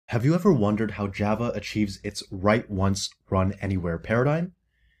Have you ever wondered how Java achieves its write once, run anywhere paradigm?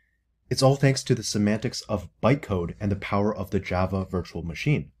 It's all thanks to the semantics of bytecode and the power of the Java virtual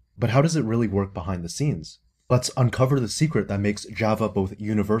machine. But how does it really work behind the scenes? Let's uncover the secret that makes Java both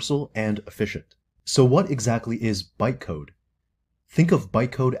universal and efficient. So what exactly is bytecode? Think of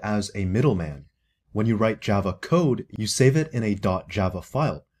bytecode as a middleman. When you write Java code, you save it in a .java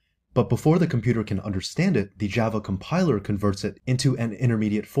file. But before the computer can understand it, the Java compiler converts it into an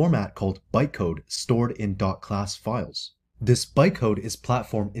intermediate format called bytecode stored in .class files. This bytecode is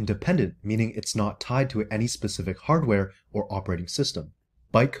platform independent, meaning it's not tied to any specific hardware or operating system.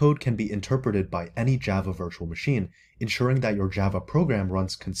 Bytecode can be interpreted by any Java virtual machine, ensuring that your Java program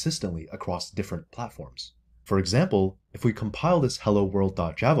runs consistently across different platforms. For example, if we compile this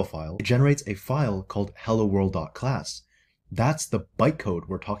hello-world.java file, it generates a file called hello-world.class. That's the bytecode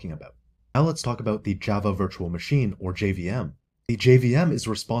we're talking about. Now let's talk about the Java Virtual Machine, or JVM. The JVM is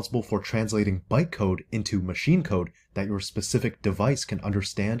responsible for translating bytecode into machine code that your specific device can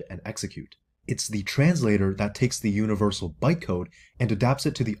understand and execute. It's the translator that takes the universal bytecode and adapts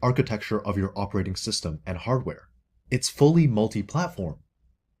it to the architecture of your operating system and hardware. It's fully multi-platform.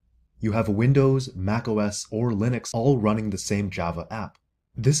 You have Windows, macOS, or Linux all running the same Java app.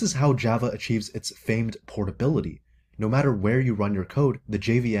 This is how Java achieves its famed portability. No matter where you run your code, the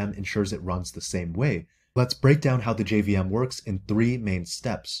JVM ensures it runs the same way. Let's break down how the JVM works in 3 main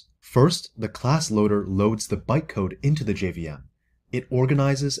steps. First, the class loader loads the bytecode into the JVM. It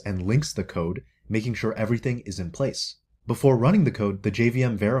organizes and links the code, making sure everything is in place. Before running the code, the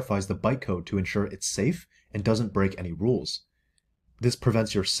JVM verifies the bytecode to ensure it's safe and doesn't break any rules. This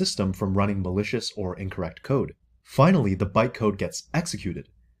prevents your system from running malicious or incorrect code. Finally, the bytecode gets executed.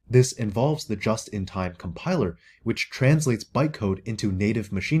 This involves the just-in-time compiler, which translates bytecode into native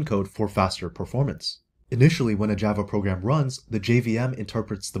machine code for faster performance. Initially, when a Java program runs, the JVM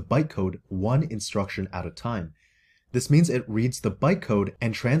interprets the bytecode one instruction at a time. This means it reads the bytecode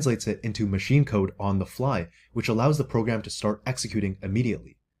and translates it into machine code on the fly, which allows the program to start executing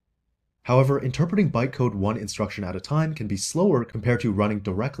immediately. However, interpreting bytecode one instruction at a time can be slower compared to running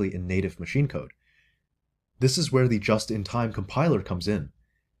directly in native machine code. This is where the just-in-time compiler comes in.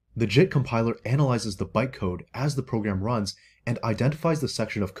 The JIT compiler analyzes the bytecode as the program runs and identifies the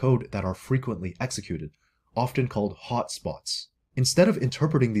section of code that are frequently executed, often called hotspots. Instead of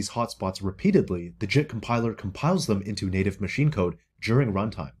interpreting these hotspots repeatedly, the JIT compiler compiles them into native machine code during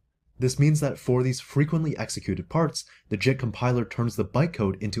runtime. This means that for these frequently executed parts, the JIT compiler turns the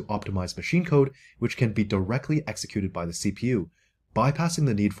bytecode into optimized machine code, which can be directly executed by the CPU, bypassing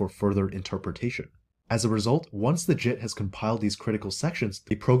the need for further interpretation. As a result, once the JIT has compiled these critical sections,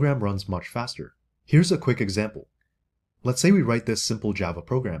 the program runs much faster. Here's a quick example. Let's say we write this simple Java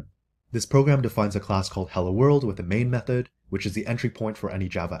program. This program defines a class called Hello World with a main method, which is the entry point for any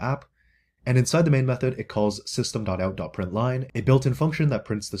Java app. And inside the main method, it calls system.out.println, a built-in function that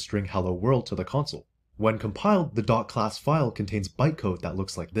prints the string Hello World to the console. When compiled, the .class file contains bytecode that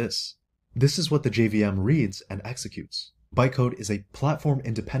looks like this. This is what the JVM reads and executes. Bytecode is a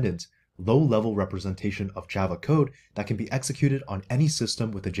platform-independent, low-level representation of Java code that can be executed on any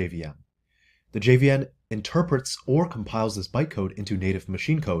system with a JVM. The JVM interprets or compiles this bytecode into native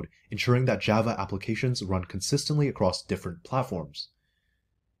machine code, ensuring that Java applications run consistently across different platforms.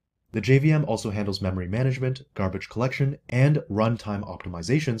 The JVM also handles memory management, garbage collection, and runtime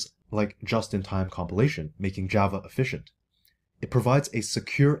optimizations like just-in-time compilation, making Java efficient. It provides a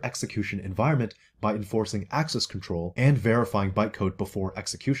secure execution environment by enforcing access control and verifying bytecode before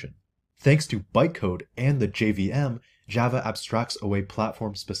execution. Thanks to bytecode and the JVM, Java abstracts away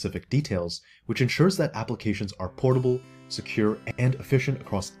platform-specific details, which ensures that applications are portable, secure, and efficient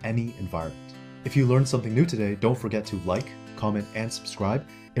across any environment. If you learned something new today, don't forget to like, comment, and subscribe.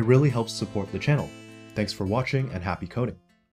 It really helps support the channel. Thanks for watching and happy coding.